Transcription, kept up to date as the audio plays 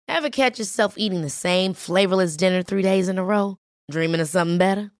Ever catch yourself eating the same flavorless dinner 3 days in a row? Dreaming of something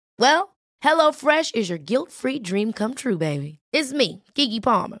better? Well, HelloFresh is your guilt-free dream come true, baby. It's me, Keke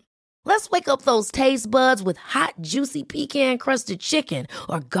Palmer. Let's wake up those taste buds with hot, juicy pecan-crusted chicken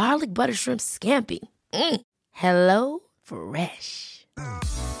or garlic butter shrimp scampi. Hello Fresh.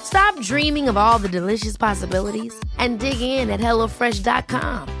 Stop dreaming of all the delicious possibilities and dig in at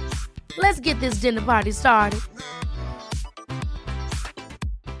HelloFresh.com. Let's get this dinner party started.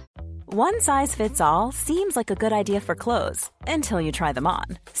 One size fits all seems like a good idea for clothes until you try them on.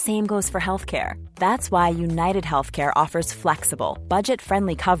 Same goes for healthcare. That's why United Healthcare offers flexible,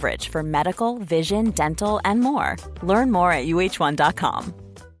 budget-friendly coverage for medical, vision, dental, and more. Learn more at UH1.com.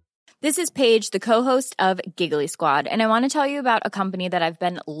 This is Paige, the co-host of Giggly Squad, and I want to tell you about a company that I've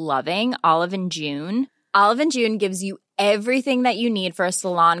been loving, Olive & June. Olive & June gives you everything that you need for a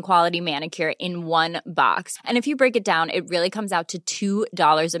salon-quality manicure in one box. And if you break it down, it really comes out to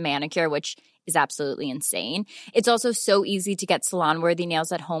 $2 a manicure, which is absolutely insane. It's also so easy to get salon-worthy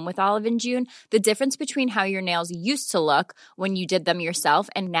nails at home with Olive & June. The difference between how your nails used to look when you did them yourself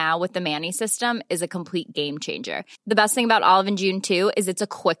and now with the Mani system is a complete game changer. The best thing about Olive & June, too, is it's a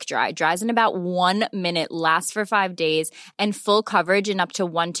quick dry. Dries in about 1 minute, lasts for 5 days, and full coverage in up to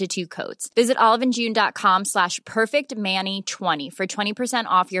 1 to 2 coats. Visit oliveandjune.com/perfectmani20 for 20%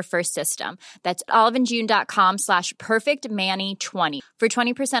 off your first system. That's oliveandjune.com/perfectmani20 for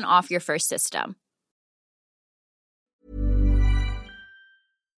 20% off your first system.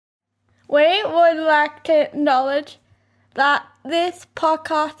 We would like to acknowledge that this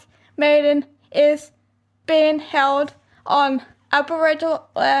podcast meeting is being held on Aboriginal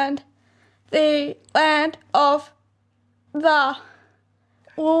land, the land of the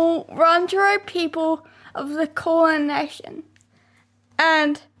Wurundjeri people of the Kulin Nation,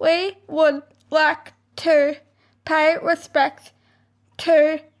 and we would like to pay respect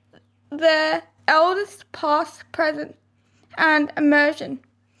to their elders past, present, and emerging,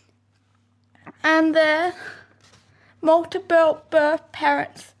 and their multiple birth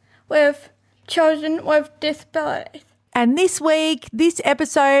parents with children with disabilities. And this week, this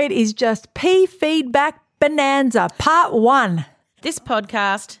episode is just P Feedback Bonanza, Part 1. This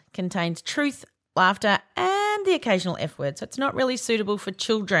podcast contains truth, laughter, and the occasional F word, so it's not really suitable for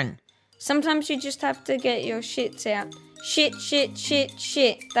children. Sometimes you just have to get your shits out. Shit, shit, shit,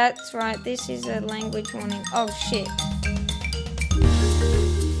 shit. That's right, this is a language warning. Oh, shit.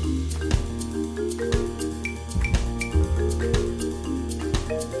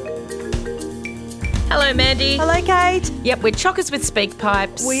 Hello, Mandy. Hello, Kate. Yep, we're chockers with speak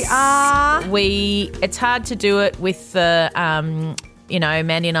pipes. We are. It's hard to do it with the,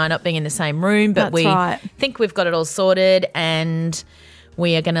 Mandy and I not being in the same room, but That's right. think we've got it all sorted, and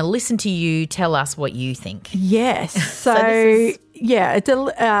we are going to listen to you tell us what you think. Yes. So it's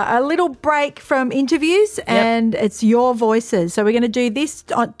a little break from interviews, and it's your voices. So we're going to do this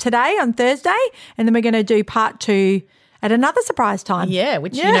today on Thursday, and then we're going to do part 2 at another surprise time. Yeah,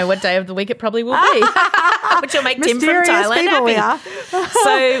 which you know what day of the week it probably will be, which will make Tim from Thailand happy. We are.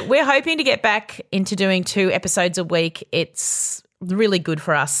 So we're hoping to get back into doing 2 episodes a week. It's really good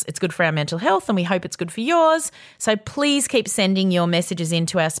for us. It's good for our mental health, and we hope it's good for yours. So please keep sending your messages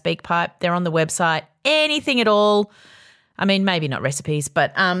into our SpeakPipe. They're on the website. Anything at all. I mean, maybe not recipes,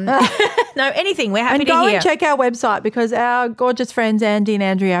 but no, anything. We're happy to hear. And go and check our website, because our gorgeous friends Andy and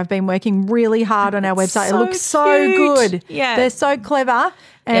Andrea have been working really hard on our website. It looks so good. Yeah. They're so clever.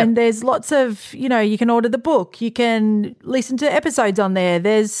 And there's lots of, you can order the book. You can listen to episodes on there.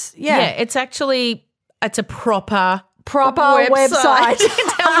 There's, it's a proper website.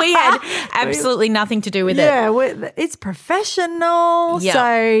 We had absolutely nothing to do with it. Yeah, it's professional. Yeah.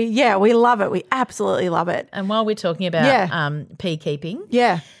 So, we love it. We absolutely love it. And while we're talking about pea keeping,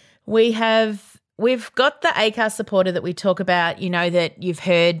 we've got the ACAST supporter that we talk about, that you've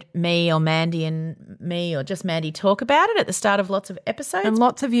heard me or Mandy and me or just Mandy talk about it at the start of lots of episodes. And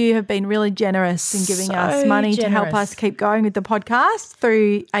lots of you have been really generous in giving us money to help us keep going with the podcast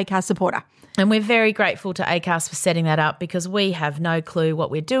through ACAST supporter. And we're very grateful to ACAST for setting that up, because we have no clue what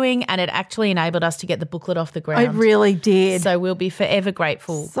we're doing, and it actually enabled us to get the booklet off the ground. It really did. So we'll be forever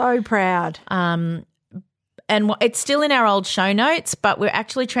grateful. So proud. And it's still in our old show notes, but we're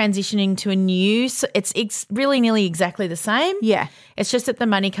actually transitioning to a new – it's really nearly exactly the same. Yeah. It's just that the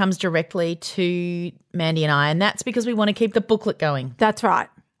money comes directly to Mandy and I, and that's because we want to keep the booklet going. That's right.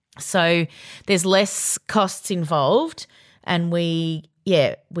 So there's less costs involved, and we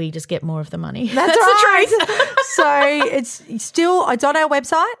just get more of the money. That's right. The truth. So it's on our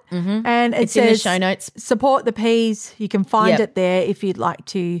website, and it says in the show notes. Support the Peas. You can find it there if you'd like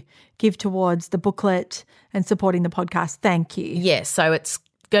to give towards the booklet and supporting the podcast. Thank you. Yeah, so it's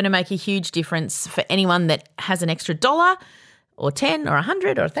going to make a huge difference for anyone that has an extra $1 or 10 or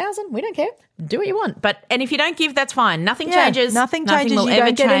 100 or 1,000. We don't care. Do what you want. And if you don't give, that's fine. Nothing changes. Nothing changes. Will You ever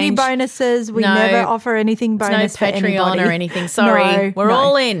don't get any change. bonuses. We never offer anything bonus no for Patreon anybody. or anything. Sorry. We're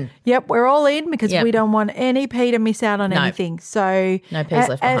all in. Yep, we're all in because we don't want any P to miss out on anything. So no P's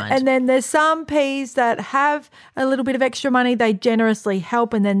left behind. And then there's some Ps that have a little bit of extra money. They generously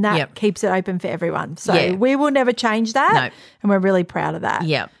help, and then that keeps it open for everyone. So we will never change that, and we're really proud of that.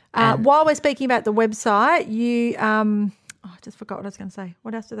 Yeah. While we're speaking about the website, you I just forgot what I was going to say.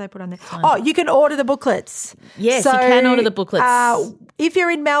 What else do they put on there? Oh, you can order the booklets. Yes, you can order the booklets. If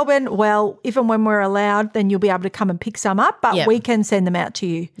you're in Melbourne, well, if and when we're allowed, then you'll be able to come and pick some up, but we can send them out to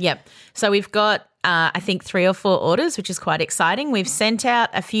you. Yep. So we've got, I think, 3 or 4 orders, which is quite exciting. We've sent out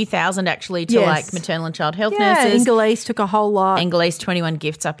a few thousand actually to like maternal and child health nurses. Ingolese took a whole lot. Ingolese 21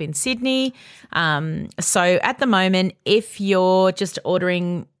 gifts up in Sydney. So at the moment, if you're just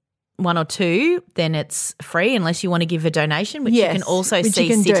ordering 1 or 2, then it's free unless you want to give a donation, which you can also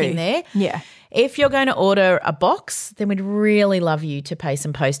see sitting there. Yeah. If you're going to order a box, then we'd really love you to pay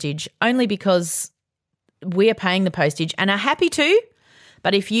some postage, only because we are paying the postage and are happy to.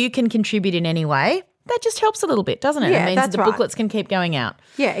 But if you can contribute in any way, that just helps a little bit, doesn't it? Yeah, it means that's the booklets can keep going out.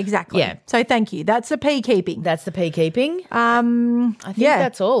 Yeah, exactly. Yeah. So thank you. That's the P keeping. That's the P keeping. I think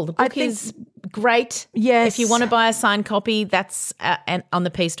that's all. The book is great. Yes. If you want to buy a signed copy, that's on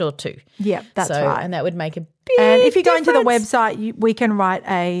the P store too. Yeah, that's right. And that would make a big And if you go difference. into the website, we can write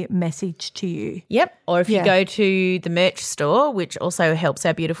a message to you. Yep. Or if you go to the merch store, which also helps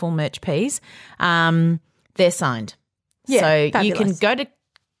our beautiful merch Ps, they're signed. Yeah, so fabulous. you can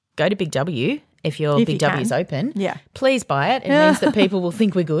go to Big W if your Big W is open. Yeah. Please buy it. It means that people will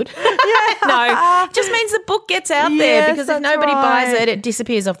think we're good. No, it just means the book gets out there, because if nobody buys it, it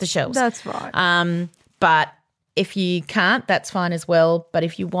disappears off the shelves. That's right. But if you can't, that's fine as well. But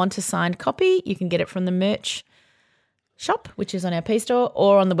if you want a signed copy, you can get it from the merch shop, which is on our P store,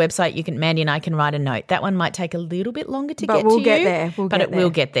 or on the website. Mandy and I can write a note. That one might take a little bit longer to get to you. But we'll get there. But it will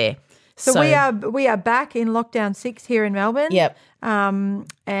get there. So we are back in lockdown 6 here in Melbourne. Yep.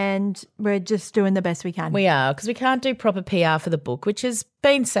 And we're just doing the best we can. We are, because we can't do proper PR for the book, which has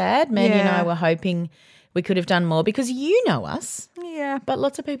been sad. Mandy and I were hoping we could have done more, because you know us. Yeah. But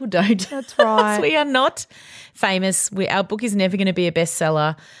lots of people don't. That's right. We are not famous. Our book is never going to be a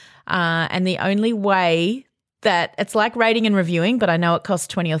bestseller. And the only way that it's like rating and reviewing, but I know it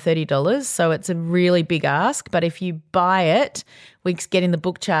costs $20 or $30, so it's a really big ask. But if you buy it, we get in the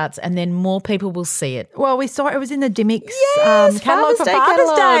book charts, and then more people will see it. Well, we saw it was in the Dymocks Father's catalogue for Day Father's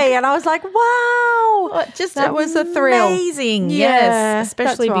catalogue. Day, and I was like, wow, that was a thrill. Amazing, Yeah, yes,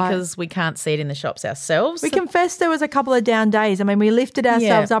 especially that's right. because we can't see it in the shops ourselves. We confessed there was a couple of down days. I mean, we lifted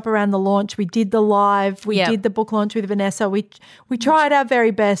ourselves up around the launch. We did the live. We did the book launch with Vanessa. We tried our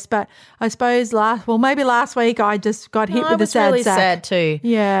very best, but I suppose maybe last week I just got hit with a sad really sack. sad too.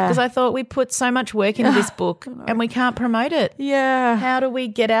 Yeah. Because I thought we put so much work into this book and we can't promote it. Yeah. How do we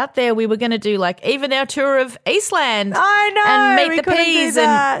get out there? We were going to do even our tour of Eastland. I know. And meet we the couldn't do Ps,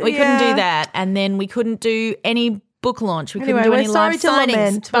 that. and we couldn't do that. And then we couldn't do any book launch. We couldn't Anyway, do any we're sorry live to signings.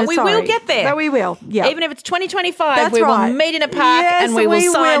 lament. But We're we sorry. will get there. But we will. Yeah. Even if it's 2025, That's we right. will meet in a park and we will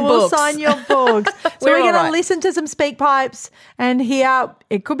sign We'll books. sign your books. So We're we're going all right. to listen to some speak pipes and hear.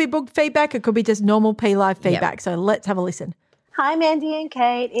 It could be book feedback. It could be just normal P Live feedback. So let's have a listen. Hi, Mandy and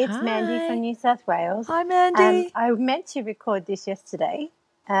Kate. It's Mandy from New South Wales. Hi, Mandy. I meant to record this yesterday,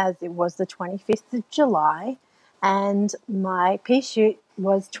 as it was the 25th of July, and my pea shoot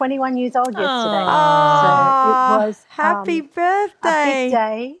was 21 years old yesterday. So it was Happy birthday. a big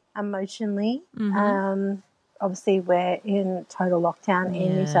day emotionally. Obviously, we're in total lockdown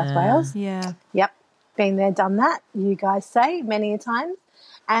in New South Wales. Yeah. Yep, been there, done that, you guys say many a time.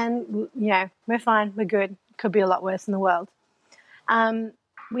 And, we're fine, we're good. Could be a lot worse in the world.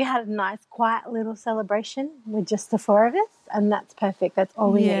 We had a nice, quiet little celebration with just the 4 of us, and that's perfect. That's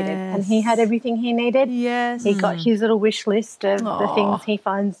all we needed. And he had everything he needed. Yes. He got his little wish list of the things he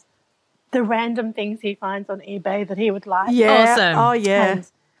finds, the random things he finds on eBay that he would like. Yeah. Awesome. Oh, yeah.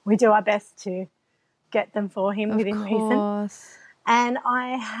 And we do our best to get them for him within reason. Course. And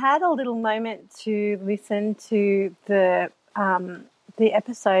I had a little moment to listen to the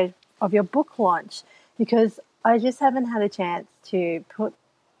episode of your book launch, because I just haven't had a chance to put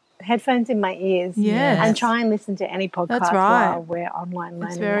headphones in my ears and try and listen to any podcast That's right. while we're online learning.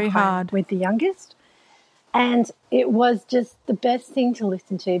 It's very at home hard. with the youngest. And it was just the best thing to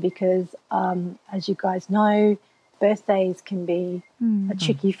listen to, because as you guys know, birthdays can be a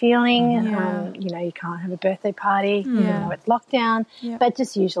tricky feeling. You can't have a birthday party, even though it's lockdown. Yeah. But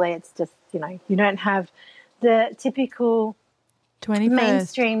just usually it's just, you don't have the typical 21st.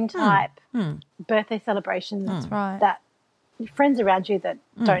 mainstream type birthday celebrations. That's right. That friends around you that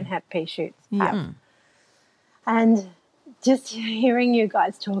don't have pea shoots have. And just hearing you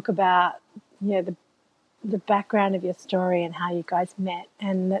guys talk about, the background of your story and how you guys met,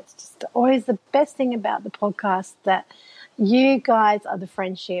 and that's just always the best thing about the podcast, that you guys are the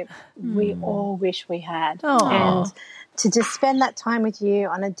friendship we all wish we had. And to just spend that time with you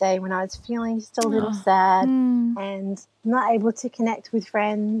on a day when I was feeling just a little sad and not able to connect with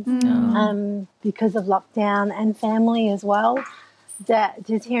friends because of lockdown, and family as well, that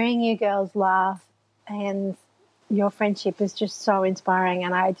just hearing you girls laugh and your friendship is just so inspiring,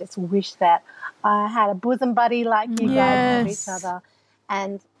 and I just wish that I had a bosom buddy like you guys have each other.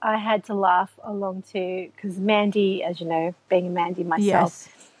 And I had to laugh along too, because Mandy, as you know, being a Mandy myself,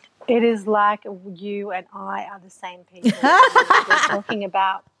 it is like you and I are the same people. We're talking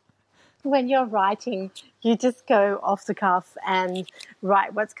about when you're writing, you just go off the cuff and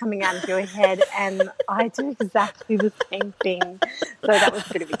write what's coming out of your head, and I do exactly the same thing. So that was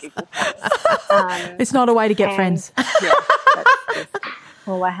a bit of a giggle. It's not a way to get friends. Yeah, that's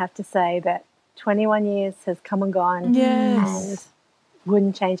all I have to say, that 21 years has come and gone. And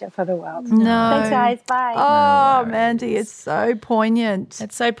wouldn't change it for the world. No. Thanks, guys. Bye. Oh, Mandy, it's so poignant.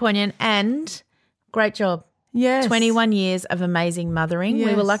 It's so poignant, and great job. Yes. 21 years of amazing mothering. Yes.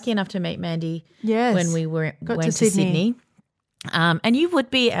 We were lucky enough to meet Mandy when we went to Sydney. And you would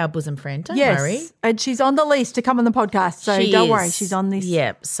be our bosom friend, don't Yes. worry. And she's on the list to come on the podcast, so She don't is. worry. She's on this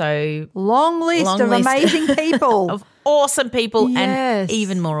so long list of amazing people. of awesome people Yes. and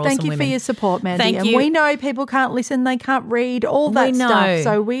even more awesome Thank you women. for your support, Mandy. Thank and you. we know people can't listen, they can't read, all that We know. stuff.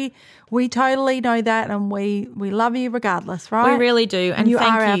 So we totally know that, and we love you regardless, right? We really do. And you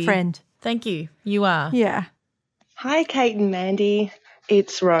thank are our you. friend. Thank you. You are. Yeah. Hi, Kate and Mandy.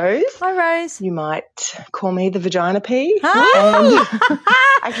 It's Rose. Hi, Rose. You might call me the vagina pea. Oh! And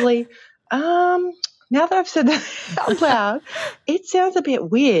actually, now that I've said that out loud, it sounds a bit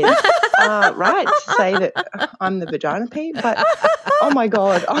weird, right, to say that I'm the vagina pea. But, oh, my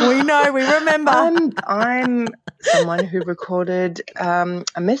God. We know, we remember. I'm someone who recorded a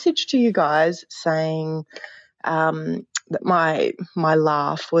message to you guys saying that my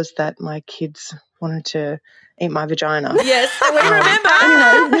laugh was that my kids wanted to eat my vagina. Yes, we remember.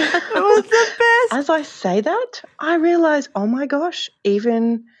 Anyway, It was the best. as I say that, I realise, oh my gosh,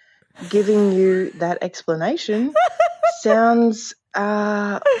 even giving you that explanation sounds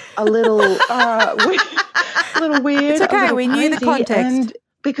a little weird. It's okay, a little we knew the crazy, context. and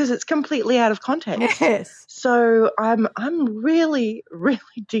because it's completely out of context. Yes. So I'm really, really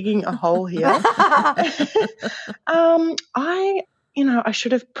digging a hole here. I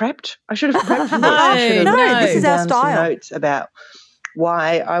should have prepped. I should have prepped for this. I should have No, written this is our down some style. notes about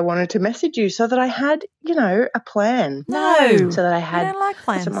why I wanted to message you, so that I had, a plan. No. So that I I had don't like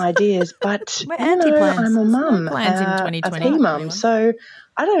plans. some ideas. But We're anti-plans. I'm a mum, plans in a 2020. pea mum, so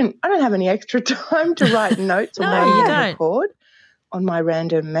I don't have any extra time to write notes or No, maybe you even don't. record on my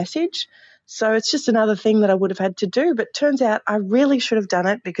random message. So it's just another thing that I would have had to do. But turns out I really should have done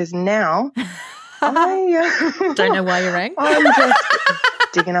it, because now I Don't know why you rang. I'm just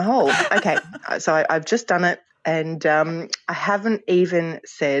digging a hole. Okay, so I've just done it, and I haven't even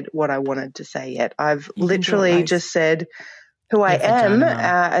said what I wanted to say yet. I've You can do it, literally Rose. just said who I vagina am, mum.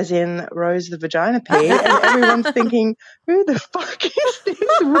 as in Rose the vagina pea, and everyone's thinking, who the fuck is this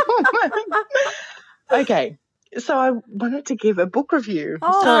woman? Okay, so I wanted to give a book review.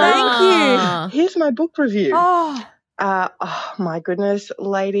 Oh, so thank you. here's my book review. Oh, Oh my goodness,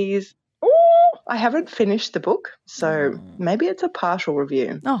 ladies. I haven't finished the book, so maybe it's a partial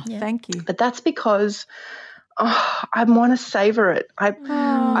review. Thank you. But that's because I want to savor it.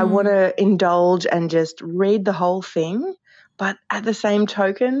 I want to indulge and just read the whole thing. But at the same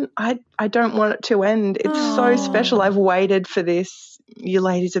token, I don't want it to end. It's so special. I've waited for this. You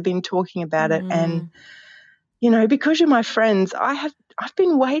ladies have been talking about it. And, because you're my friends, I've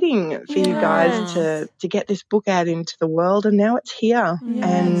been waiting for you guys to get this book out into the world, and now it's here.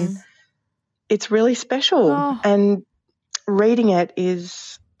 And it's really special. And reading it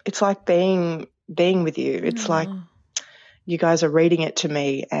it's like being with you. It's like you guys are reading it to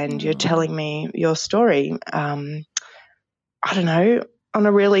me, and you're telling me your story. I don't know, on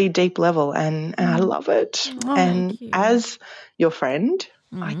a really deep level, and I love it. And as your friend,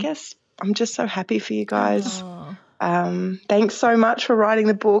 I guess I'm just so happy for you guys. Thanks so much for writing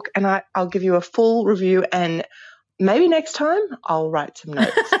the book, and I'll give you a full review, and maybe next time I'll write some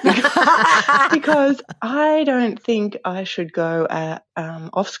notes because I don't think I should go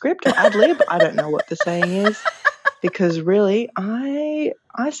off script or ad lib. I don't know what the saying is. because really I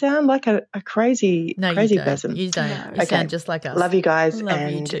sound like a crazy person. You don't. You Okay. sound just like us. Love you guys, Love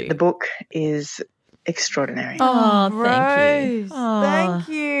you and too. the book is extraordinary. Oh, thank you. Rose, Oh. thank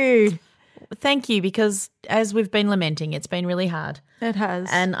you. Thank you, because as we've been lamenting, it's been really hard. It has.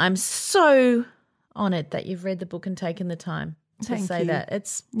 And I'm so honoured that you've read the book and taken the time to Thank say you. that.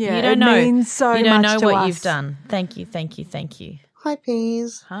 It's Yeah, you don't it know. means so you don't much know to what us. you've done. Thank you, thank you, thank you. Hi,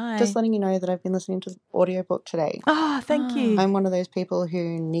 Peas. Hi. Just letting you know that I've been listening to the audiobook today. Oh, thank you. I'm one of those people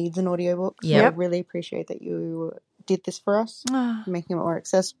who needs an audiobook, so Yep. I really appreciate that you did this for us, Oh, making it more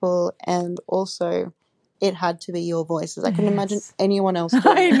accessible, and also it had to be your voices. I couldn't imagine anyone else doing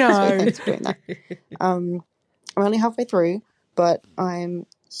I it, know. so thanks for doing that. I'm only halfway through, but I'm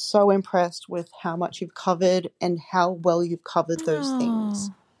so impressed with how much you've covered and how well you've covered those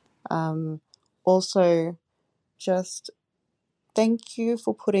things. Also, just thank you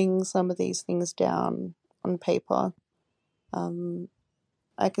for putting some of these things down on paper.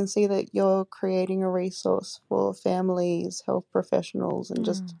 I can see that you're creating a resource for families, health professionals, and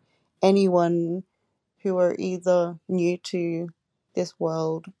just anyone who are either new to this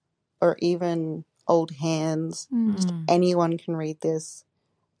world or even old hands. Just anyone can read this.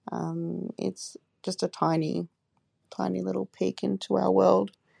 It's just a tiny, tiny little peek into our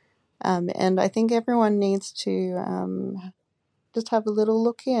world. And I think everyone needs to just have a little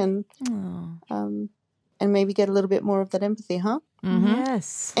look in and maybe get a little bit more of that empathy, huh?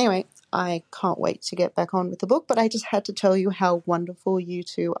 Yes. Anyway, I can't wait to get back on with the book, but I just had to tell you how wonderful you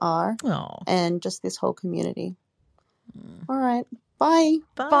two are and just this whole community. All right. Bye.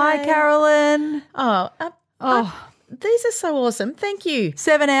 Bye, Carolyn. These are so awesome. Thank you.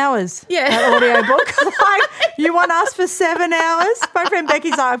 7 hours. Yeah. That audiobook. Like, you want us for 7 hours? My friend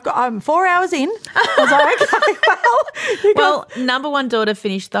Becky's like, I'm 4 hours in. I was like, okay, well, number one daughter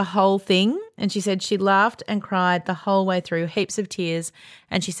finished the whole thing, and she said she laughed and cried the whole way through, heaps of tears.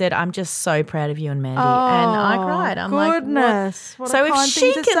 And she said, I'm just so proud of you and Mandy. And I cried. I'm goodness. like, what so a kind if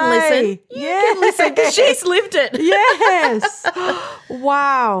she thing to can say. listen, you can listen because she's lived it. Yes.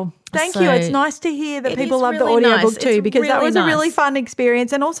 Wow. Thank you. So It's nice to hear that it people is love the really audiobook nice. too, It's because that really was a really nice. fun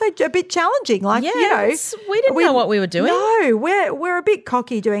experience and also a bit challenging. Like, you know, we didn't know what we were doing. No, we're a bit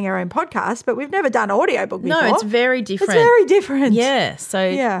cocky doing our own podcast, but we've never done audiobook before. No, it's very different. It's very different. Yeah. So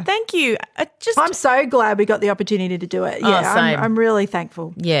Yeah. thank you. I'm so glad we got the opportunity to do it. Yeah, same. I'm really thankful.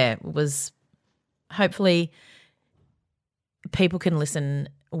 Yeah, it was hopefully people can listen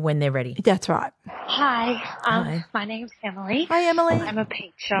when they're ready. That's right. Hi, Hi. my name's Emily. Hi, Emily. I'm a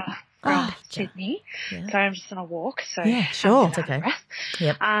teacher from Sydney, so I'm just on a walk. So Yeah, sure. It's okay.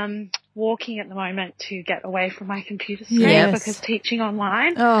 Yep. Walking at the moment to get away from my computer screen Yes. because teaching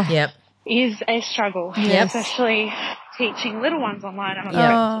online Yep. is a struggle, especially teaching little ones online. I'm a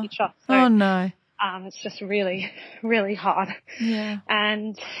parent teacher, so Oh, no. it's just really, really hard. Yeah.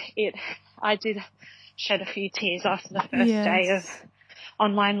 And I did shed a few tears after the first day of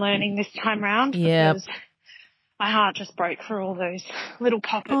online learning this time round because my heart just broke for all those little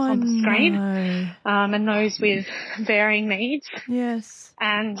poppets on the screen and those with varying needs. Yes.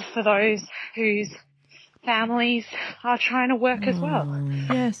 And for those whose families are trying to work as well.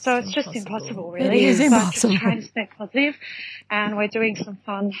 Yes. So it's just impossible, really. It is So I'm impossible. just trying to stay positive, and we're doing some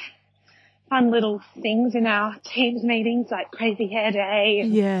fun little things in our Teams meetings, like Crazy Hair Day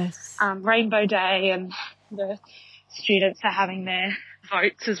and Yes. Rainbow Day, and the students are having their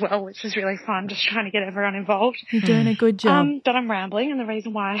votes as well, which is really fun, just trying to get everyone involved. You're doing a good job. But I'm rambling, and the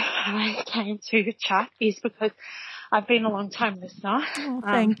reason why I came to chat is because I've been a long-time listener. Oh,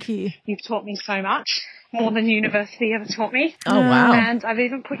 thank you. You've taught me so much, more than university ever taught me. Oh, wow. And I've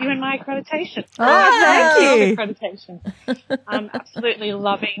even put you in my accreditation. Oh, thank you. Accreditation. I'm absolutely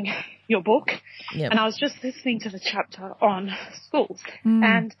loving your book. Yep. And I was just listening to the chapter on schools,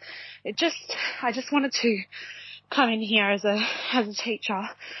 and I just wanted to come in here as a teacher.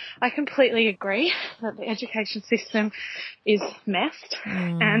 I completely agree that the education system is messed,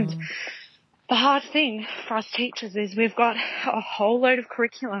 and the hard thing for us teachers is we've got a whole load of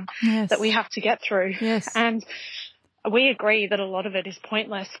curriculum that we have to get through. Yes. And we agree that a lot of it is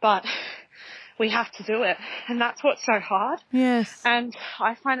pointless, but we have to do it. And that's what's so hard. Yes. And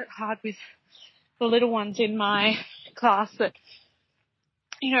I find it hard with the little ones in my class that,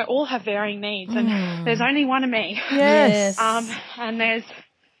 you know, all have varying needs, and there's only one of me. Yes. And there's,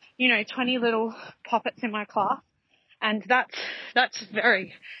 20 little poppets in my class, and that's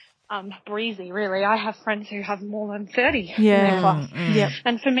very breezy, really. I have friends who have more than 30 in their class. Yep.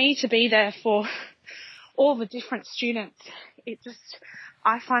 And for me to be there for all the different students,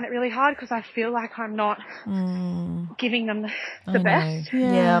 I find it really hard because I feel like I'm not giving them the best.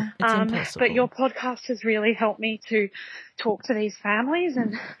 Yeah, it's impossible. But your podcast has really helped me to talk to these families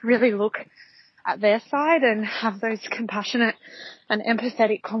and really look at their side and have those compassionate and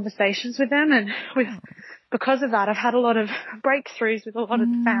empathetic conversations with them. And because of that, I've had a lot of breakthroughs with a lot of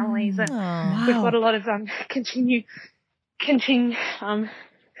the families, and we've got a lot of continuity,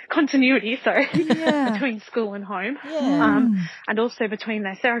 between school and home, and also between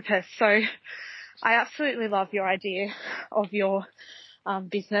their therapists. So I absolutely love your idea of your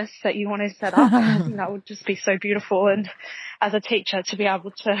business that you want to set up. I think that would just be so beautiful. And as a teacher, to be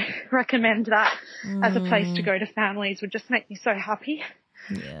able to recommend that as a place to go to families would just make me so happy.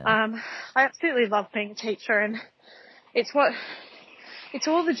 I absolutely love being a teacher, and it's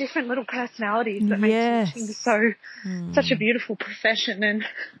all the different little personalities that make teaching such a beautiful profession. And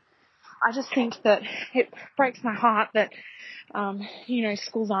I just think that it breaks my heart that,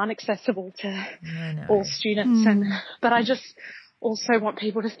 schools aren't accessible to all students. But I just also want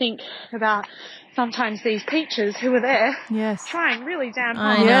people to think about sometimes these teachers who are there trying really damn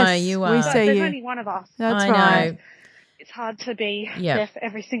hard. I know, you are. We see There's you. only one of us. That's I right. know. It's hard to be there for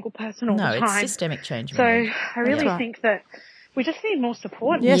every single person all the time. No, it's systemic change. So I really think that we just need more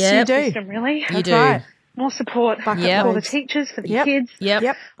support Yes, in you the do. system, really. You do. Right. More support for the teachers, for the kids,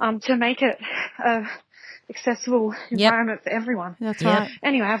 to make it an accessible environment for everyone. That's right.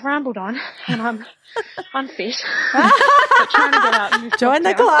 Anyway, I've rambled on, and I'm unfit, but trying to get out and Join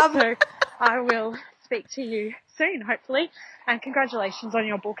the club. So I will speak to you soon, hopefully. And congratulations on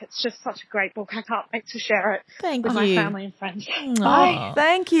your book. It's just such a great book. I can't wait to share it with my family and friends. Bye.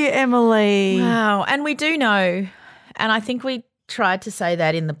 Thank you, Emily. Wow. And we do know, and I think we tried to say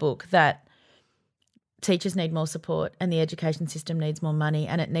that in the book, that teachers need more support and the education system needs more money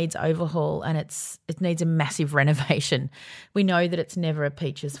and it needs overhaul and it needs a massive renovation. We know that it's never a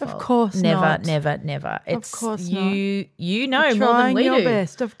teacher's fault. Of course never, not. Never. It's of course you know You're more than we trying your do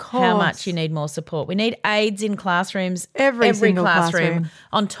best, of course. how much you need more support. We need aides in classrooms, Every single classroom.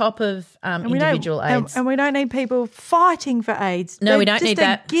 on top of individual aides. And we don't need people fighting for aides. No, we They're don't need just a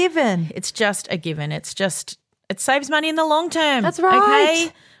that. given. It's just a given. It saves money in the long term. That's right.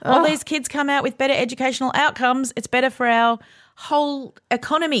 Okay? All these kids come out with better educational outcomes. It's better for our whole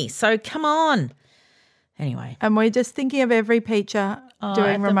economy. So come on. Anyway. And we're just thinking of every teacher at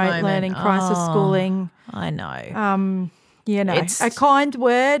doing the remote moment. learning, crisis schooling. I know. A kind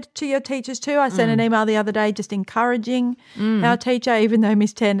word to your teachers too. I sent an email the other day just encouraging our teacher, even though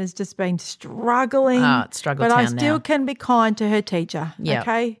Miss Ten has just been struggling. It's struggle but I town still now. can be kind to her teacher. Yep.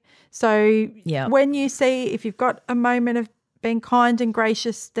 Okay. So Yep. when you see, if you've got a moment of being kind and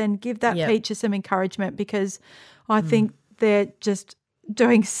gracious, then give that teacher some encouragement, because I think they're just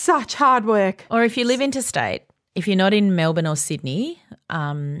doing such hard work. Or if you live interstate, if you're not in Melbourne or Sydney,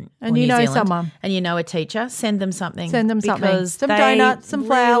 And or you New know Zealand, someone. and you know a teacher, send them something. Send them something. because Some they donuts, some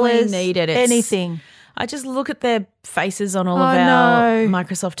flowers, really need it. anything. I just look at their faces on all I of our know.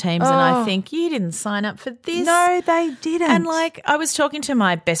 Microsoft Teams and I think, you didn't sign up for this. No, they didn't. And I was talking to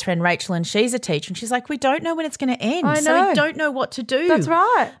my best friend Rachel, and she's a teacher, and she's like, we don't know when it's going to end. I So know. we don't know what to do. That's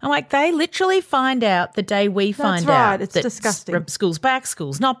right. I'm like, they literally find out the day we find right. out. It's that disgusting. School's back,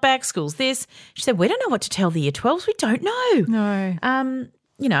 school's not back, school's this. She said, we don't know what to tell the year 12s. We don't know. No.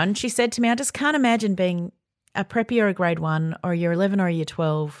 And she said to me, I just can't imagine being a preppy or a grade 1 or a year 11 or a year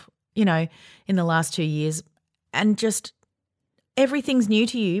 12, in the last 2 years, and just everything's new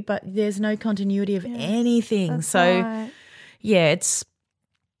to you, but there's no continuity of anything. That's So, right.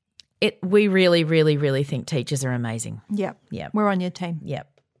 we really, really, really think teachers are amazing. Yep. Yep. We're on your team.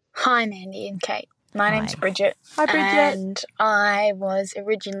 Yep. Hi, Mandy and Kate. My name's Bridget. Hi, Bridget. And I was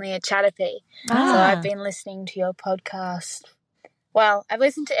originally a Chatterpie. So I've been listening to your podcast. Well, I've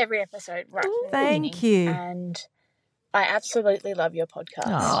listened to every episode right from the Thank beginning. you. And I absolutely love your podcast.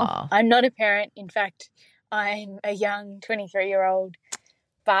 Aw. I'm not a parent. In fact, I'm a young 23-year-old,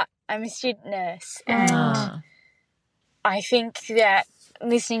 but I'm a student nurse. And I think that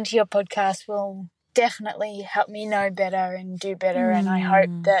listening to your podcast will definitely help me know better and do better. And I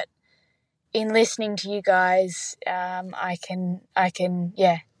hope that in listening to you guys, I can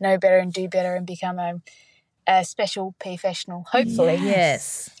know better and do better and become a special professional, hopefully.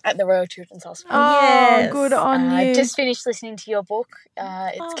 Yes. At the Royal Children's Hospital. Oh, good on you. I just finished listening to your book.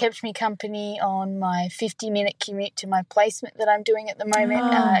 It's kept me company on my 50-minute commute to my placement that I'm doing at the moment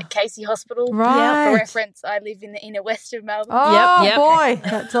at Casey Hospital. Right. For reference, I live in the inner west of Melbourne. Oh, Yep. boy,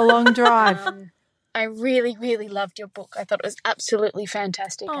 that's a long drive. I really, really loved your book. I thought it was absolutely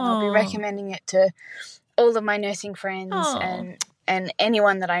fantastic, and I'll be Aw. recommending it to all of my nursing friends Aw. and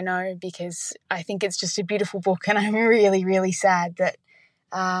anyone that I know, because I think it's just a beautiful book, and I'm really, really sad that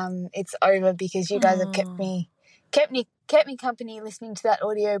it's over because you guys have kept me company listening to that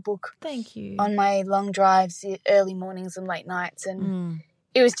audiobook. Thank you. On my long drives, early mornings and late nights, and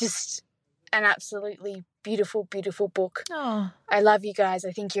it was just an absolutely beautiful, beautiful book. Oh. I love you guys.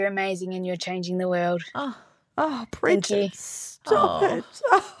 I think you're amazing and you're changing the world. Oh, Bridget, Thank you. stop it.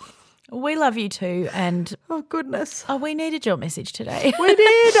 Oh. We love you too, and goodness, we needed your message today. We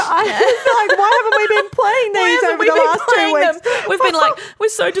did. I feel like, why haven't we been playing these over the last 2 weeks? We've been like, we're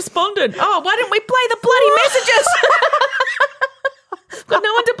so despondent. Oh, why didn't we play the bloody messages? Got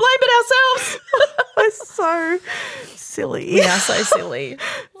no one to blame but ourselves. We're so silly. We are so silly.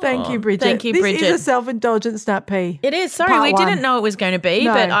 Thank you, Bridget. Thank you, Bridget. This is a self-indulgent snap pea. It is. Sorry, Part we one. didn't know it was going to be,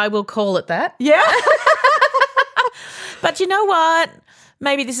 No. but I will call it that. Yeah. But you know what?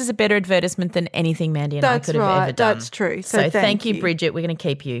 Maybe this is a better advertisement than anything Mandy and I could have ever done. That's true. So thank you, you, Bridget. We're going to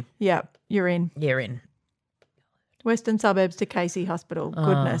keep you. Yep, you're in. You're in. Western suburbs to Casey Hospital.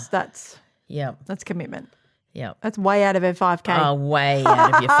 Goodness, that's commitment. Yep. That's way out of her 5K. Oh, way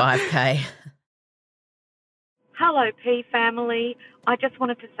out of your 5K. Hello, P family. I just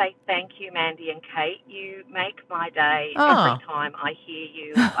wanted to say thank you, Mandy and Kate. You make my day every time I hear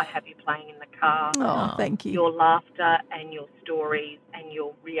you. I have you playing in the car. Oh, thank you. Your laughter and your stories and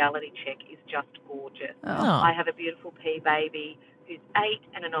your reality check is just gorgeous. Oh. I have a beautiful P baby who's 8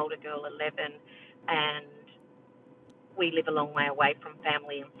 and an older girl 11, and we live a long way away from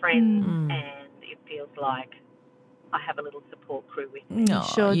family and friends, and it feels like I have a little support crew with me. Oh,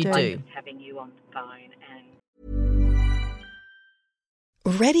 sure you do. Just having you on the phone and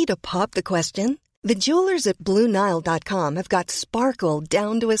Ready to pop the question? The jewelers at BlueNile.com have got sparkle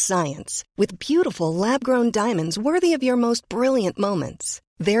down to a science with beautiful lab-grown diamonds worthy of your most brilliant moments.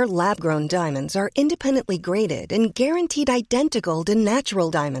 Their lab-grown diamonds are independently graded and guaranteed identical to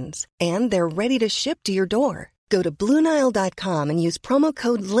natural diamonds, and they're ready to ship to your door. Go to BlueNile.com and use promo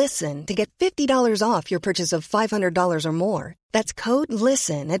code LISTEN to get $50 off your purchase of $500 or more. That's code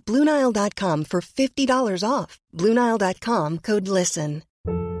LISTEN at BlueNile.com for $50 off. BlueNile.com, code LISTEN.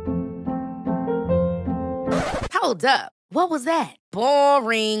 Hold up. What was that?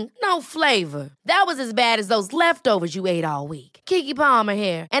 Boring. No flavor. That was as bad as those leftovers you ate all week. Keke Palmer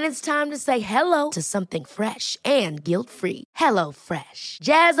here, and it's time to say hello to something fresh and guilt-free. Hello Fresh.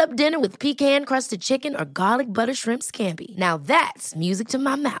 Jazz up dinner with pecan-crusted chicken or garlic butter shrimp scampi. Now that's music to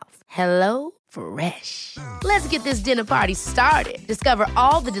my mouth. Hello Fresh. Let's get this dinner party started. Discover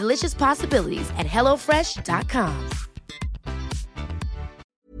all the delicious possibilities at HelloFresh.com.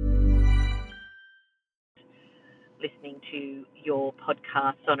 listening to your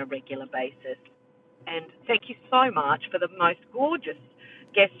podcasts on a regular basis. And thank you so much for the most gorgeous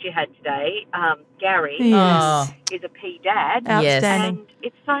guest you had today. Gary is a P dad. Outstanding. And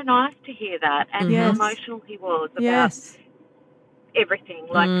it's so nice to hear that and how emotional he was about everything,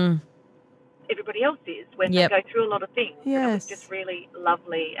 like everybody else is when they go through a lot of things. And it was just really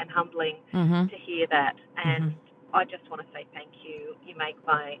lovely and humbling to hear that. And I just want to say thank you. You make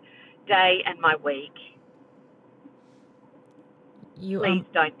my day and my week. Please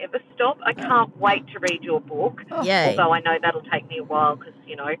don't ever stop. I can't wait to read your book. Although I know that'll take me a while because,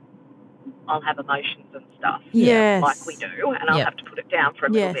 you know, I'll have emotions and stuff. Like we do. And I'll have to put it down for a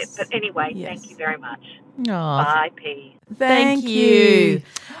little bit. But anyway, thank you very much. Bye, P. Thank you.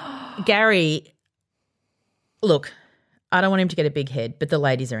 Gary, look, I don't want him to get a big head, but the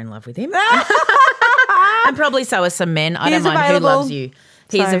ladies are in love with him. And probably so are some men. I don't mind who loves you.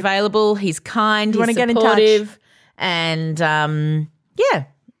 He's available. He's kind. He's supportive. And,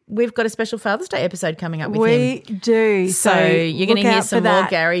 we've got a special Father's Day episode coming up with him. We do. So you're going to hear some more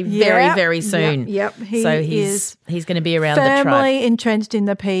Gary very, very soon. Yep. He's going to be around the tribe. Firmly entrenched in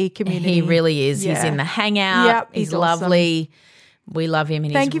the P community. He really is. Yeah. He's in the hangout. Yep, he's awesome. lovely. We love him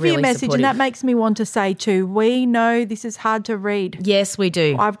and Thank he's you for really your message. supportive. And that makes me want to say too, we know this is hard to read. Yes, we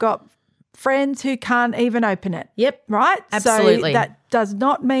do. I've got friends who can't even open it. Yep. Right? Absolutely. So that does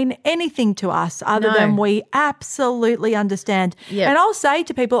not mean anything to us other than we absolutely understand. Yep. And I'll say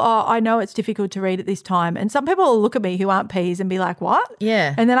to people, I know it's difficult to read at this time. And some people will look at me who aren't Ps and be like, what?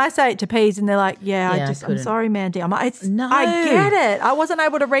 Yeah. And then I say it to Ps and they're like, I'm sorry, Mandy. I'm like, I get it. I wasn't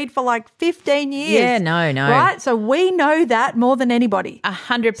able to read for like 15 years. Yeah, no. Right? So we know that more than anybody.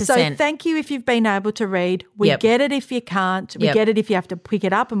 100%. So thank you if you've been able to read. We get it if you can't. We get it if you have to pick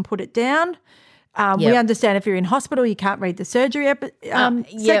it up and put it down. We understand if you're in hospital, you can't read the surgery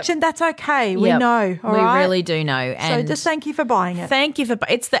section. That's okay. We know. All right? We really do know. And so just thank you for buying it. Thank you for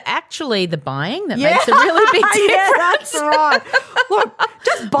it's actually the buying that makes a really big difference. Yeah, that's right. Look,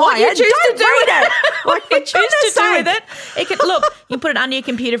 just buy what it. You choose Don't to do with read it. What you choose to do with it. It can look. You can put it under your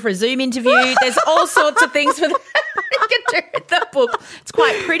computer for a Zoom interview. There's all sorts of things with you can do with the book. It's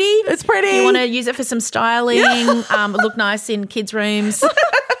quite pretty. It's pretty. If you want to use it for some styling. Look nice in kids' rooms.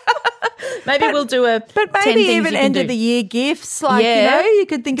 Maybe we'll do But maybe even end of the year gifts. Like, you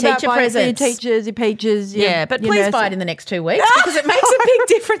could think about buying it for your teachers, your peaches. But please buy it in the next 2 weeks because it makes a big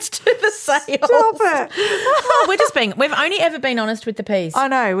difference to the sales. Stop it. We've only ever been honest with the P's. I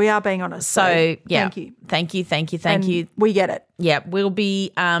know, we are being honest. So, thank you. Thank you. We get it. Yeah, we'll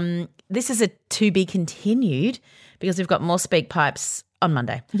be, this is a to be continued because we've got more Speak Pipes on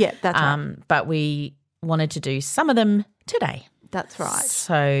Monday. Yeah, that's right. But we wanted to do some of them today. That's right.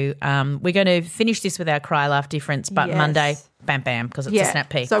 So we're going to finish this with our cry, laugh, difference, but Monday, bam, bam, because it's a snap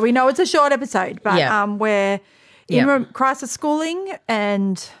pea. So we know it's a short episode, but we're in crisis schooling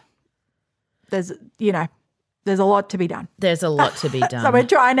and there's a lot to be done. There's a lot to be done. So we're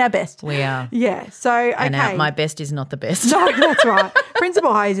trying our best. We are. Yeah. So, okay. And my best is not the best. No, that's right.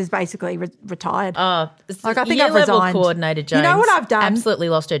 Principal Hayes is basically retired. Oh, like I think year I've resigned. level coordinator Jones. You know what I've done? Absolutely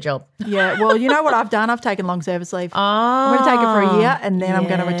lost her job. Yeah. Well, you know what I've done? I've taken long service leave. I'm going to take it for a year and then I'm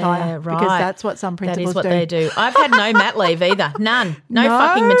going to retire because that's what some principals do. That is what they do. I've had no mat leave either. None. No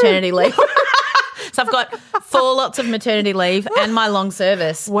fucking maternity leave. So I've got 4 lots of maternity leave and my long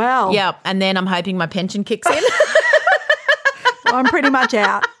service. Wow. Yeah. And then I'm hoping my pension kicks in. I'm pretty much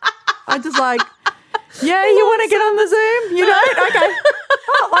out. I'm just like, yeah, you want to get on the Zoom? You don't? Okay.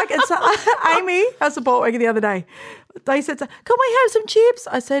 Oh, like it's Amy, our support worker the other day. They said, can we have some chips?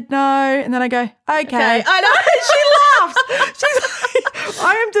 I said, no. And then I go, okay. I know. She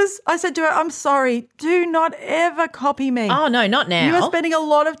laughs. I said to her, I'm sorry. Do not ever copy me. Oh, no, not now. You are spending a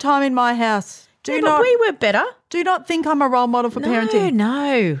lot of time in my house. But we were better. Do not think I'm a role model for parenting.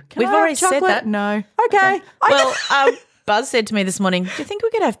 No. We've already said that. No. Okay. Well, Buzz said to me this morning, do you think we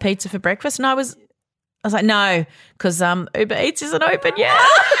could have pizza for breakfast? And I was like, no, because Uber Eats isn't open yet.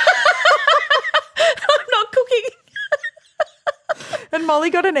 I'm not cooking. And Molly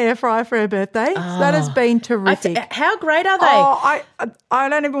got an air fryer for her birthday. So that has been terrific. How great are they? Oh, I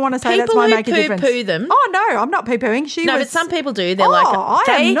don't even want to say that's my make a difference. People who poo them. Oh, no, I'm not poo-pooing. But some people do. They're I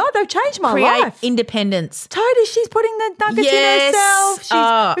am not. They've changed my life. Create independence. Totally. She's putting the nuggets in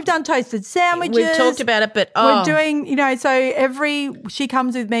herself. We've done toasted sandwiches. We've talked about it, but we're doing, so she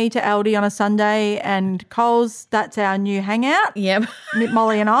comes with me to Aldi on a Sunday and Coles, that's our new hangout. Yep.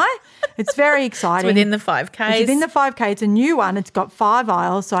 Molly and I. It's very exciting. It's within the 5K. It's within the 5K. It's a new one. It's got 5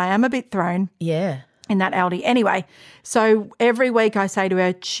 aisles, so I am a bit thrown. Yeah. In that Aldi. Anyway, so every week I say to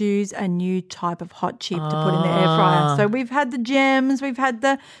her, choose a new type of hot chip to put in the air fryer. So we've had the gems, we've had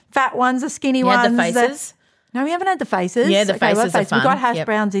the fat ones, the skinny ones. Had the faces? No, we haven't had the faces. Yeah, the faces are fun. We've got hash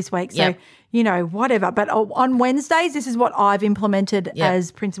browns this week, so, whatever. But on Wednesdays, this is what I've implemented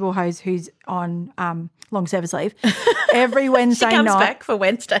as Principal Hose, who's on long service leave. Every Wednesday she comes night. back for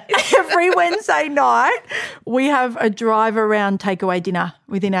Wednesdays. Every Wednesday night, we have a drive around takeaway dinner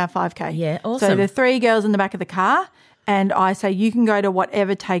within our 5K. Yeah, awesome. So the 3 girls in the back of the car, and I say, you can go to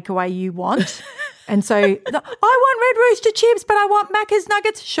whatever takeaway you want. And so, I want Red Rooster chips, but I want Macca's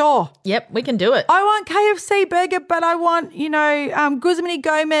nuggets. Sure. Yep, we can do it. I want KFC burger, but I want, Guzman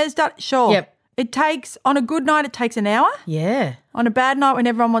Gomez. Sure. Yep. It takes, on a good night, it takes an hour. Yeah. On a bad night when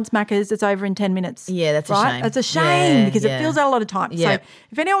everyone wants Macca's, it's over in 10 minutes. Yeah, that's a shame. It's a shame because it fills out a lot of time. Yeah. So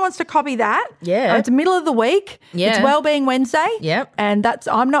if anyone wants to copy that, yeah, it's the middle of the week. Yeah. It's Wellbeing Wednesday. Yep. And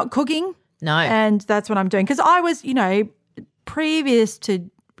I'm not cooking. No. And that's what I'm doing. Because I was, previous to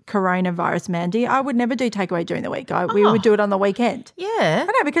coronavirus, Mandy, I would never do takeaway during the week. We would do it on the weekend. Yeah. I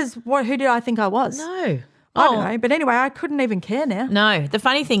know, because who did I think I was? No. I don't know. But anyway, I couldn't even care now. No. The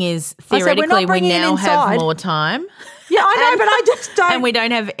funny thing is, theoretically, we now have more time. Yeah, I know, but I just don't. And we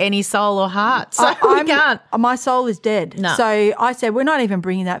don't have any soul or heart, so we can't. My soul is dead. No. So I said, we're not even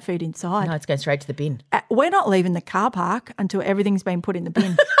bringing that food inside. No, it's going straight to the bin. We're not leaving the car park until everything's been put in the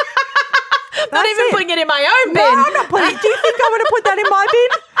bin. Not even putting it in my own bin. No, I'm not putting it. Do you think I want to put that in my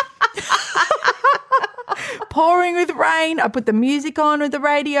bin? Pouring with rain. I put the music on with the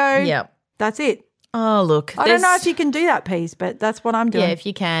radio. Yep. That's it. Oh, look. I don't know if you can do that, Pease, but that's what I'm doing. Yeah, if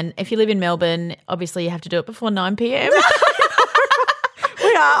you can. If you live in Melbourne, obviously you have to do it before 9 p.m. We are.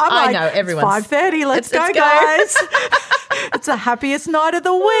 I know, everyone's. 5:30. Let's go, guys. It's the happiest night of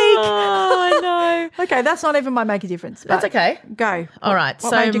the week. Oh, I know. Okay, that's not even my make a difference. That's okay. Go. All right.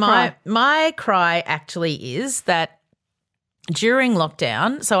 What made you cry? My cry actually is that during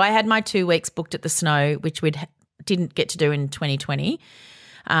lockdown, so I had my 2 weeks booked at the Snow, which we didn't get to do in 2020.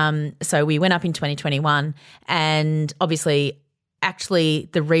 So we went up in 2021 and obviously actually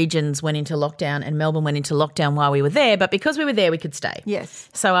the regions went into lockdown and Melbourne went into lockdown while we were there, but because we were there we could stay. Yes.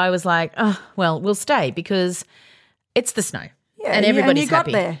 So I was like, oh, well, we'll stay because it's the Snow. Yeah, and everybody's and you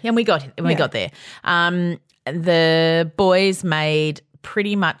happy. got there. And we got there. The boys made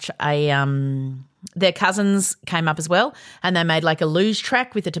pretty much their cousins came up as well and they made like a luge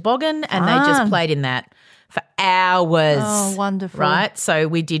track with a toboggan and they just played in that for hours. Oh, wonderful. Right? So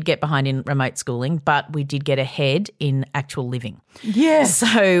we did get behind in remote schooling, but we did get ahead in actual living. Yes.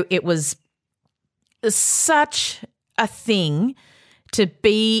 So it was such a thing to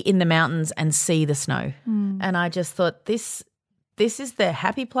be in the mountains and see the snow. And I just thought this is their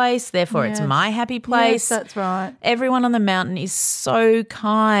happy place, therefore it's my happy place. Yes, that's right. Everyone on the mountain is so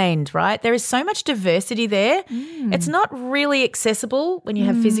kind, right? There is so much diversity there. It's not really accessible when you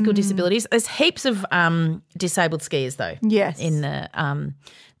have physical disabilities. There's heaps of disabled skiers though. Yes. In the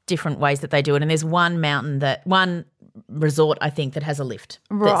different ways that they do it. And there's one resort, I think, that has a lift.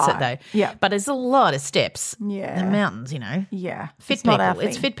 Right. That's it though. Yeah. But there's a lot of steps. Yeah. The mountains, you know. Yeah. Fit It's not people. our thing.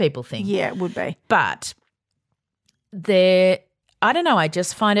 It's fit people thing. Yeah, it would be. But I don't know, I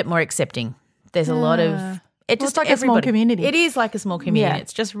just find it more accepting. There's a lot of it's like a small community. It is like a small community. Yeah.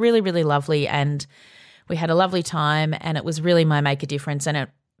 It's just really, really lovely and we had a lovely time and it was really my make a difference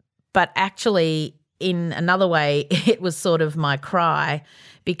but actually in another way it was sort of my cry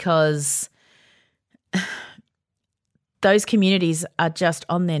because those communities are just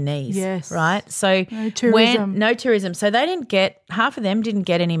on their knees. Yes. Right? So No tourism. no tourism. So half of them didn't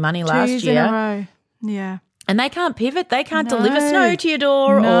get any money last 2 years year. in a row. Yeah. And they can't pivot. They can't No. deliver snow to your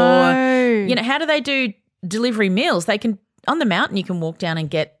door No. or, how do they do delivery meals? They can, on the mountain, you can walk down and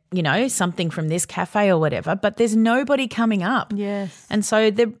get, something from this cafe or whatever, but there's nobody coming up. Yes. And so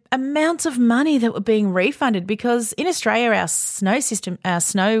the amounts of money that were being refunded because in Australia, our snow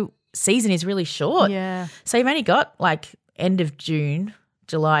season is really short. Yeah. So you've only got like end of June,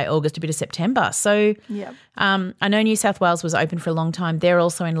 July, August, a bit of September. So Yep. I know New South Wales was open for a long time. They're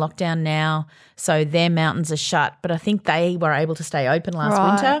also in lockdown now, so their mountains are shut. But I think they were able to stay open last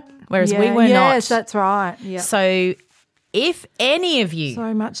winter, whereas we were not. Yes, that's right. Yeah. So if any of you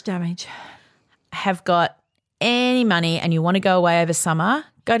So much damage. have got any money and you want to go away over summer,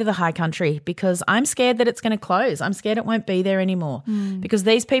 go to the high country because I'm scared that it's going to close. I'm scared it won't be there anymore because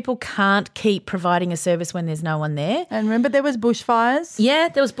these people can't keep providing a service when there's no one there. And remember there was bushfires? Yeah,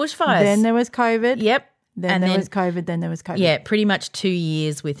 there was bushfires. Then there was COVID. Yep. Then there was COVID. Then there was COVID. Yeah, pretty much 2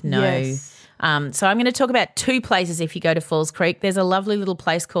 years with no. Yes. So I'm going to talk about 2 places if you go to Falls Creek. There's a lovely little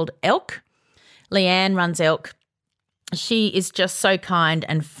place called Elk. Leanne runs Elk. She is just so kind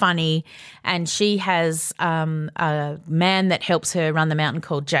and funny, and she has a man that helps her run the mountain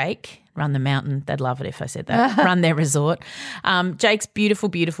called Jake. Run the mountain. They'd love it if I said that. Run their resort. Jake's beautiful,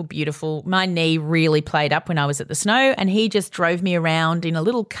 beautiful, beautiful. My knee really played up when I was at the Snow, and he just drove me around in a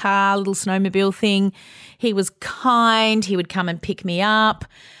little car, little snowmobile thing. He was kind. He would come and pick me up.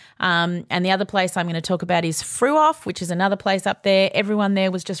 And the other place I'm going to talk about is Fruoff, which is another place up there. Everyone there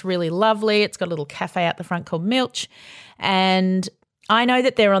was just really lovely. It's got a little cafe out the front called Milch. And I know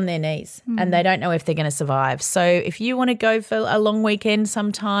that they're on their knees and they don't know if they're going to survive. So if you want to go for a long weekend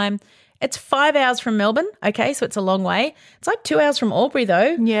sometime, it's 5 hours from Melbourne, okay, so it's a long way. It's like 2 hours from Albury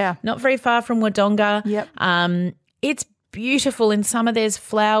though. Yeah. Not very far from Wodonga. Yep. It's beautiful. In summer there's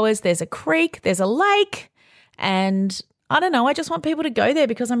flowers, there's a creek, there's a lake, and I don't know, I just want people to go there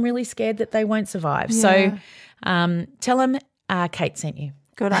because I'm really scared that they won't survive. Yeah. So tell them Kate sent you.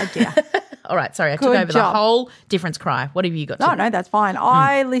 Good idea. All right, sorry, I Good took over job. the whole difference cry. What have you got? No, that's fine.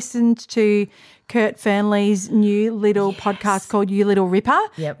 I listened to Kurt Fernley's new little podcast called You Little Ripper,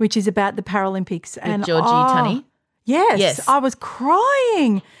 which is about the Paralympics. With Georgie Tunney? Yes. I was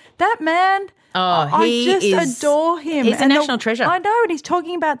crying. That man, I just adore him. He's a national treasure. I know, and he's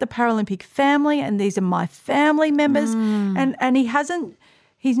talking about the Paralympic family, and these are my family members, and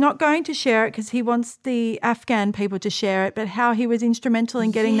he's not going to share it because he wants the Afghan people to share it, but how he was instrumental in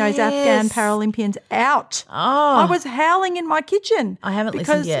getting those Afghan Paralympians out. I was howling in my kitchen. I haven't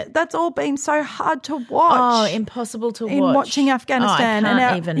listened yet. Because that's all been so hard to watch. Oh, impossible to watch. In watching Afghanistan.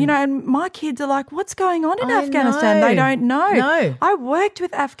 And my kids are like, what's going on in Afghanistan? know. They don't know. No. I worked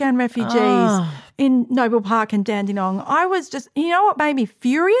with Afghan refugees in Noble Park and Dandenong. I was just, you know what made me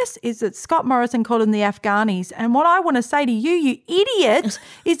furious is that Scott Morrison called them the Afghanis. And what I want to say to you, you idiot,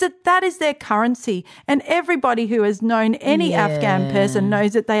 is that is their currency. And everybody who has known any Afghan person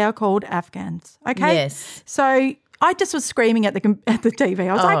knows that they are called Afghans. Okay? Yes. So I just was screaming at the TV.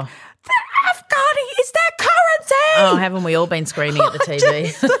 I was like, the Afghani is their see. Oh, haven't we all been screaming at the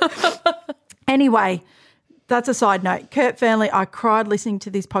TV? Anyway, that's a side note. Kurt Fearnley, I cried listening to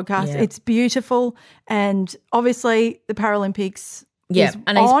this podcast. Yeah. It's beautiful. And obviously the Paralympics is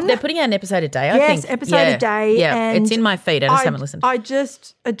and on. they're putting out an episode a day, I think. Yes, episode a day. Yeah, and it's in my feed. I just haven't listened. I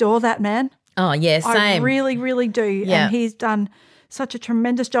just adore that man. Oh, yeah, same. I really, really do. Yeah. And he's done such a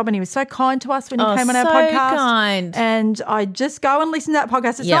tremendous job, and he was so kind to us when he came on our so podcast. kind. And I just go and listen to that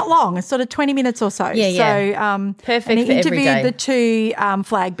podcast. It's not long. It's sort of 20 minutes or so. So, perfect and he for every interviewed day. the two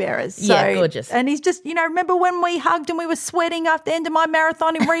flag bearers. So, Yeah, gorgeous. And he's just, remember when we hugged and we were sweating after the end of my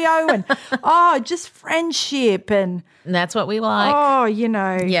marathon in Rio, and just friendship and that's what we like. Oh,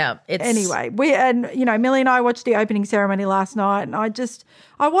 Yeah, it's anyway, Millie and I watched the opening ceremony last night, and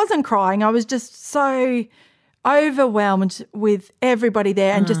I wasn't crying. I was just so overwhelmed with everybody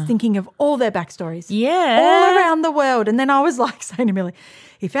there and just thinking of all their backstories. Yeah. All around the world. And then I was like saying to Millie,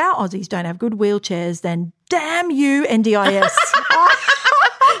 if our Aussies don't have good wheelchairs, then damn you, NDIS.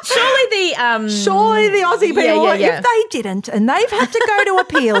 Surely the Aussie people, yeah. if they didn't and they've had to go to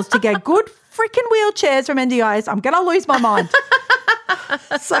appeals to get good freaking wheelchairs from NDIS, I'm going to lose my mind.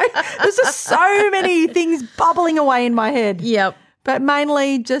 So there's just so many things bubbling away in my head. Yep. But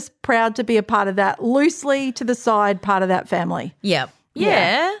mainly just proud to be a part of that, loosely to the side part of that family. Yep.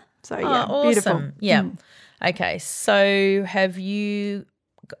 Yeah. So, awesome. beautiful. Yeah. Okay, so have you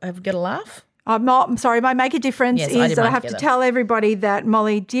got a laugh? I'm sorry, my make a difference Yes, I is did that I mine have to together. tell everybody that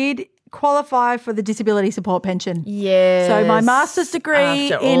Molly did qualify for the disability support pension. Yes. So my master's degree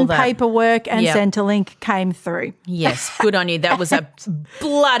After all in that. paperwork and Yep. Centrelink came through. Yes, good on you. That was a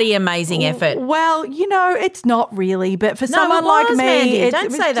bloody amazing effort. Well, it's not really, but for No, someone it like was, me, Mandy. it Don't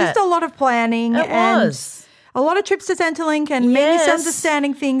was say that. just a lot of planning It and was. a lot of trips to Centrelink and me Yes.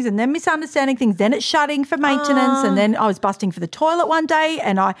 misunderstanding things and then misunderstanding things. Then it's shutting for maintenance and then I was busting for the toilet one day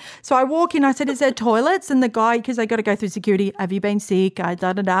and I walk in, I said, is there toilets? And the guy, because they got to go through security, have you been sick? I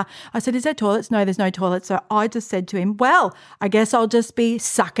said, is there toilets? No, there's no toilets. So I just said to him, well, I guess I'll just be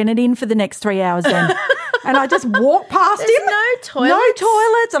sucking it in for the next 3 hours then. And I just walked past him. no toilets? No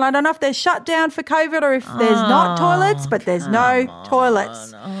toilets. And I don't know if they're shut down for COVID or if there's not toilets, but there's no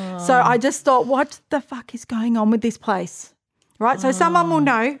toilets. So I just thought, what the fuck is going on with this place? Right? So someone will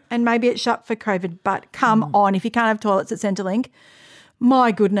know and maybe it's shut for COVID, but come on, if you can't have toilets at Centrelink,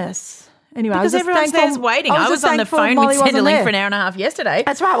 my goodness. Anyway, Because everyone's there's waiting. I was on the phone with Centrelink for an hour and a half yesterday.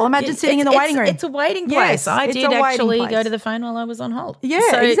 That's right. Well, imagine sitting in the waiting room. It's a waiting place. Yes, I it's did a waiting actually place. go to the phone while I was on hold. Yeah,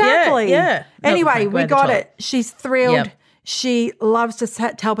 So, exactly. Yeah. Anyway, we got it. it. She's thrilled. Yep. She loves to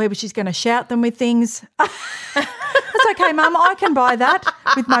tell people she's going to shout them with things. That's okay, Mum. I can buy that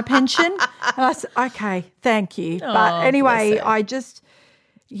with my pension. And I said, okay, thank you. But anyway, bless her. I just,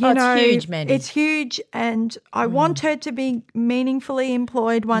 It's huge, Mandy. It's huge, and I want her to be meaningfully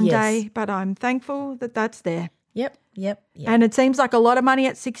employed one Yes. day, but I'm thankful that that's there. Yep. And it seems like a lot of money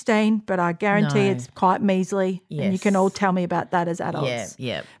at 16, but I guarantee No. it's quite measly. And you Yes. can all tell me about that as adults.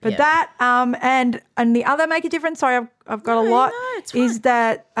 Yeah. But that and the other make a difference, sorry, I've got a lot, is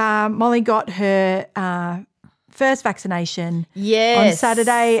that Molly got her first vaccination on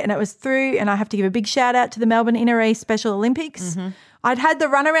Saturday, and it was through, and I have to give a big shout out to the Melbourne Inner East Special Olympics. I'd had the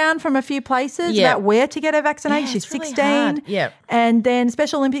runaround from a few places Yeah. about where to get her vaccination. Yeah, She's it's really 16. hard. Yeah. And then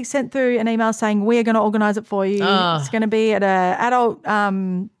Special Olympics sent through an email saying, we are going to organise it for you. Oh. It's going to be at an adult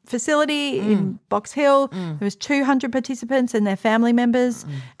facility in Box Hill. There was 200 participants and their family members,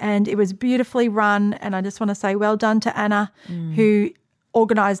 and it was beautifully run. And I just want to say well done to Anna, who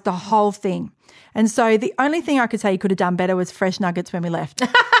organised the whole thing. And so the only thing I could say you could have done better was fresh nuggets when we left.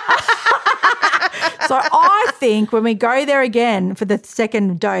 So I think when we go there again for the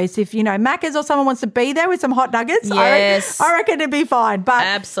second dose, if, Macca's or someone wants to be there with some hot nuggets, Yes. I reckon it'd be fine. But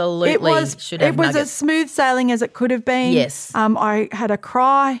Absolutely. it was Should have as nuggets. smooth sailing as it could have been. Yes. I had a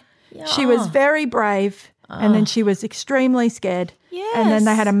cry. She was very brave, and then she was extremely scared. And then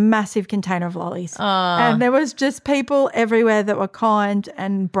they had a massive container of lollies. And there was just people everywhere that were kind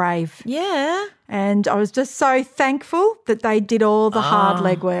and brave. Yeah. And I was just so thankful that they did all the hard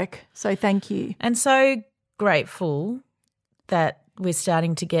legwork. So thank you. And so grateful that we're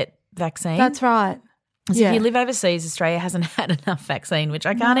starting to get vaccine. That's right. So if you live overseas, Australia hasn't had enough vaccine, which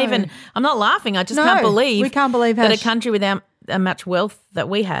I can't No. even – I'm not laughing. I just No, can't believe we can't believe how that a country without much wealth that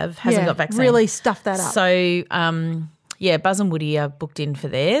we have hasn't got vaccine. really stuffed that up. So, Buzz and Woody are booked in for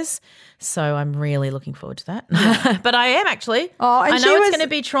theirs. So I'm really looking forward to that. But I am actually. Oh, and I she know it's was- going to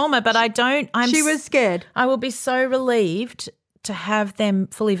be trauma, but I don't – She was scared. I will be so relieved to have them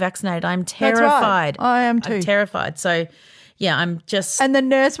fully vaccinated. I'm That's right. terrified. I am too. I'm terrified. So, I'm just. And the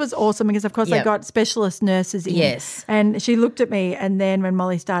nurse was awesome because, of course, they got specialist nurses in. Yes. And she looked at me, and then when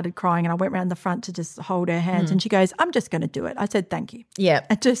Molly started crying, and I went round the front to just hold her hands, and she goes, "I'm just going to do it." I said, "Thank you." Yeah.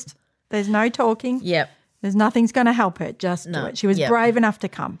 And just, there's no talking. Yep. There's nothing's going to help her. Just do it. She was brave enough to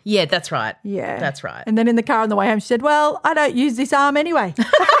come. Yeah, that's right. Yeah. That's right. And then in the car on the way home, she said, "Well, I don't use this arm anyway."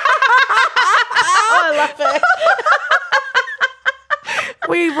 I love it.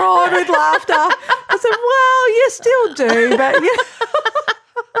 We roared with laughter. I said, "Well, you still do, but yeah."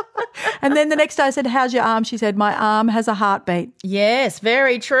 And then the next day I said, "How's your arm?" She said, "My arm has a heartbeat." Yes,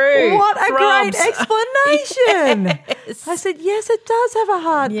 very true. What a Throbs. great explanation. Yes. I said, "Yes, it does have a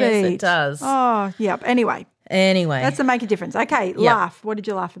heartbeat." Yes, it does. Oh, yep. Anyway. That's to make a difference. Okay, laugh. What did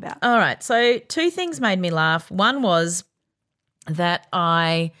you laugh about? All right. So 2 things made me laugh. One was that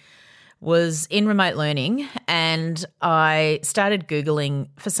I was in remote learning and I started Googling,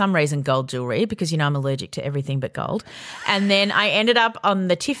 for some reason, gold jewellery because, I'm allergic to everything but gold. And then I ended up on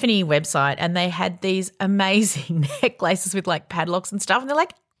the Tiffany website and they had these amazing necklaces with like padlocks and stuff and they're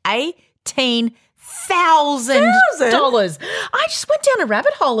like $18,000. I just went down a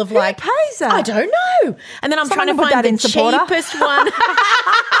rabbit hole of like, who pays that? I don't know. And then I'm Someone trying to put find that in the supporter. cheapest one.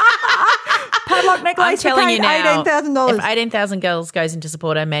 Padlock necklace. I'm telling you now, $18,000. if 18,000 girls goes into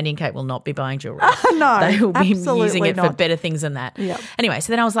supporter, Mandy and Kate will not be buying jewellery. No, they will be absolutely using it for not. better things than that. Yep. Anyway,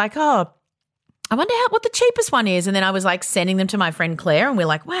 so then I was like, I wonder what the cheapest one is. And then I was like sending them to my friend Claire and we're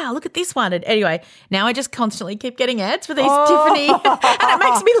like, wow, look at this one. And anyway, now I just constantly keep getting ads for these Tiffany and it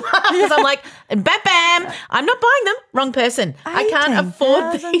makes me laugh because I'm like, bam, bam, I'm not buying them. Wrong person. I can't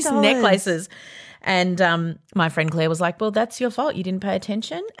afford these $18,000. necklaces. And my friend Claire was like, well, that's your fault. You didn't pay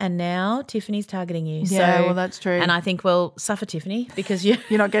attention and now Tiffany's targeting you. Yeah, so, well, that's true. And I think, well, suffer, Tiffany, because you're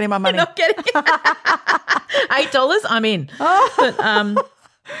not getting my money. You're not getting $8, I'm in. But,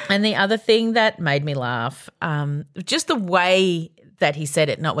 and the other thing that made me laugh, just the way that he said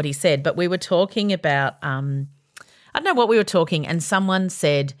it, not what he said, but we were talking about, I don't know what we were talking, and someone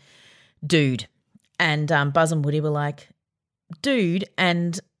said, dude. And Buzz and Woody were like, dude.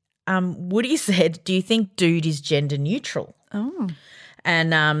 And Woody said, do you think dude is gender neutral? Oh.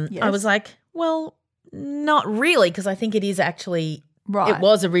 And I was like, well, not really, because I think it is actually, Right. it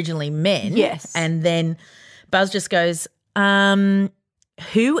was originally men. Yes. And then Buzz just goes,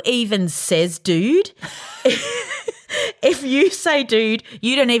 who even says dude? If you say dude,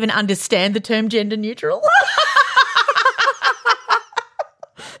 you don't even understand the term gender neutral.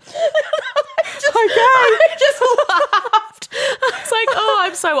 I just laughed. I was like, oh,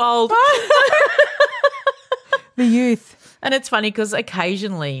 I'm so old. The youth. And it's funny because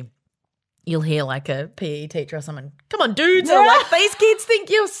occasionally you'll hear like a PE teacher or someone, come on, dudes. Or like, these kids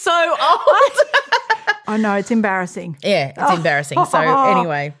think you're so old. I know, it's embarrassing. Yeah, it's embarrassing. So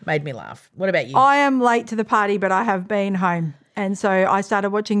anyway, made me laugh. What about you? I am late to the party, but I have been home. And so I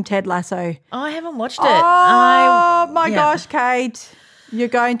started watching Ted Lasso. I haven't watched it. Oh, my gosh, Kate. You're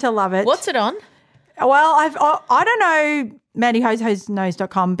going to love it. What's it on? Well, I don't know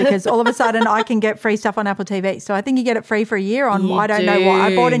MandyHostknows.com because all of a sudden I can get free stuff on Apple TV. So I think you get it free for a year on I don't know what.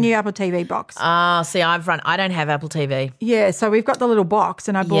 I bought a new Apple TV box. See, I don't have Apple TV. Yeah, so we've got the little box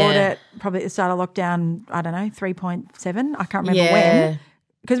and I bought it probably at the start of lockdown, I don't know, 3.7. I can't remember when.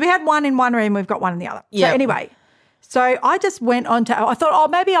 Because we had one in one room, we've got one in the other. Yeah. So anyway, so I just went on to, I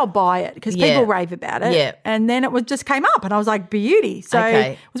thought, maybe I'll buy it because people rave about it. Yeah. And then it just came up and I was like, beauty. So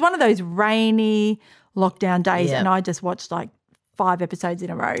it was one of those rainy lockdown days and I just watched like 5 episodes in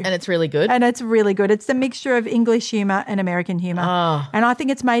a row. And it's really good? And it's really good. It's the mixture of English humour and American humour. Oh. And I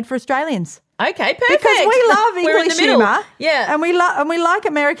think it's made for Australians. Okay, perfect. Because we love English humour. Yeah. And we like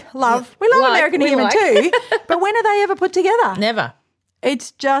American American humour too. But when are they ever put together? Never.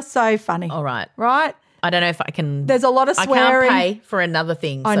 It's just so funny. All right. Right? I don't know if I can. There's a lot of swearing. I can't pay for another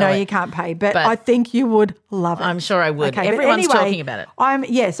thing. I know you can't pay, but I think you would love it. I'm sure I would. Okay, Everyone's talking about it.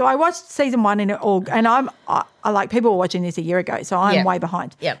 So I watched season 1 in it all, and I like people were watching this a year ago, so I'm way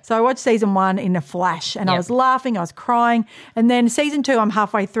behind. Yep. So I watched season 1 in a flash, and I was laughing, I was crying, and then season 2 I'm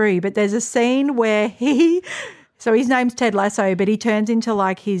halfway through, but there's a scene where so his name's Ted Lasso, but he turns into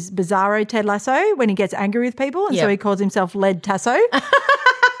like his bizarro Ted Lasso when he gets angry with people, and so he calls himself Lead Tasso.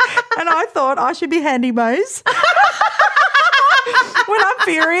 And I thought I should be Handy Mose when I'm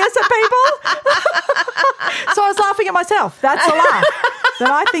furious at people. So I was laughing at myself. That's a laugh. That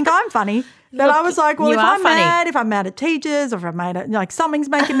I think I'm funny. That I was like, well, if I'm mad at teachers or if I'm mad at, like, something's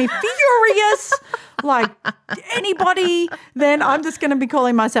making me furious, like anybody, then I'm just going to be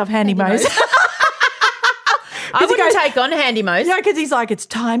calling myself Handy Mose. I wouldn't take on Handy Mose. Yeah, because he's like, it's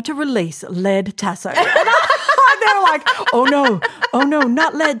time to release Lead Tasso. And they were like, oh no,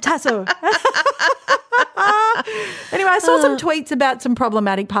 not Lead Tasso. Anyway, I saw some tweets about some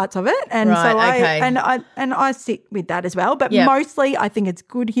problematic parts of it, and Right, so okay. I sit with that as well. But mostly, I think it's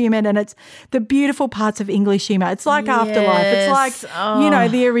good humour, and it's the beautiful parts of English humour. It's like Afterlife. It's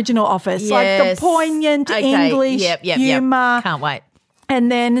like the original Office, like the poignant English humour. Can't wait. And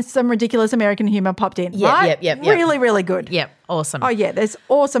then some ridiculous American humour popped in. Right? Really, really good. Yep, awesome. Oh yeah, there's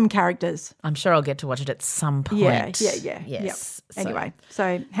awesome characters. I'm sure I'll get to watch it at some point. Yeah. Yes. Yep. Anyway,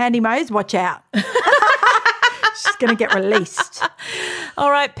 so Handy Mose, watch out. She's going to get released. All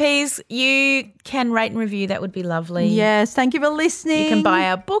right, Peas, you can rate and review. That would be lovely. Yes, thank you for listening. You can buy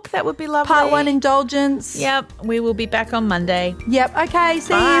our book. That would be lovely. Part 1, Indulgence. Yep, we will be back on Monday. Yep, okay,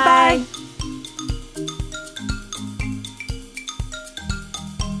 see you, Bye. bye.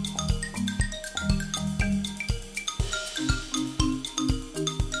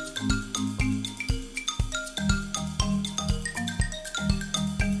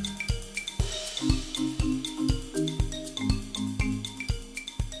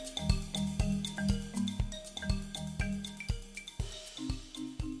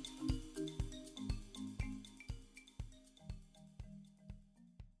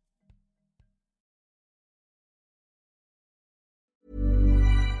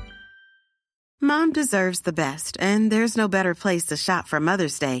 Mom deserves the best, and there's no better place to shop for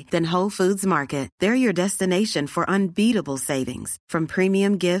Mother's Day than Whole Foods Market. They're your destination for unbeatable savings, from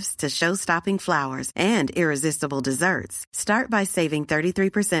premium gifts to show-stopping flowers and irresistible desserts. Start by saving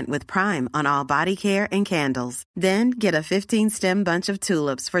 33% with Prime on all body care and candles. Then get a 15-stem bunch of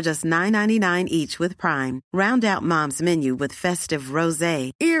tulips for just $9.99 each with Prime. Round out Mom's menu with festive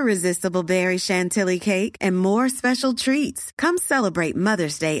rosé, irresistible berry chantilly cake, and more special treats. Come celebrate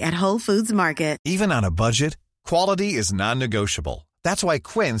Mother's Day at Whole Foods Market. Even on a budget, quality is non-negotiable. That's why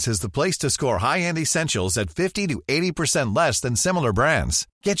Quince is the place to score high-end essentials at 50 to 80% less than similar brands.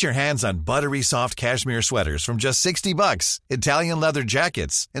 Get your hands on buttery soft cashmere sweaters from just $60, Italian leather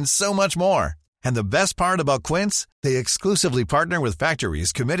jackets, and so much more. And the best part about Quince, they exclusively partner with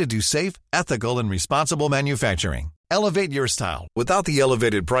factories committed to safe, ethical, and responsible manufacturing. Elevate your style without the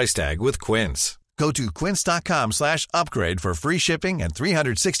elevated price tag with Quince. Go to quince.com/upgrade for free shipping and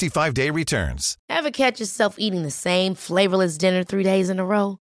 365-day returns. Ever catch yourself eating the same flavorless dinner 3 days in a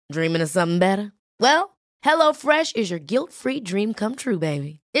row? Dreaming of something better? Well, HelloFresh is your guilt-free dream come true,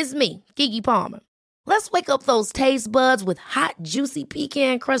 baby. It's me, Keke Palmer. Let's wake up those taste buds with hot, juicy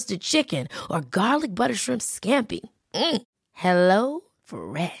pecan-crusted chicken or garlic butter shrimp scampi.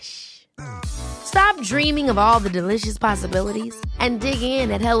 HelloFresh. Stop dreaming of all the delicious possibilities and dig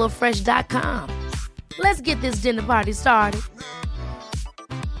in at HelloFresh.com. Let's get this dinner party started.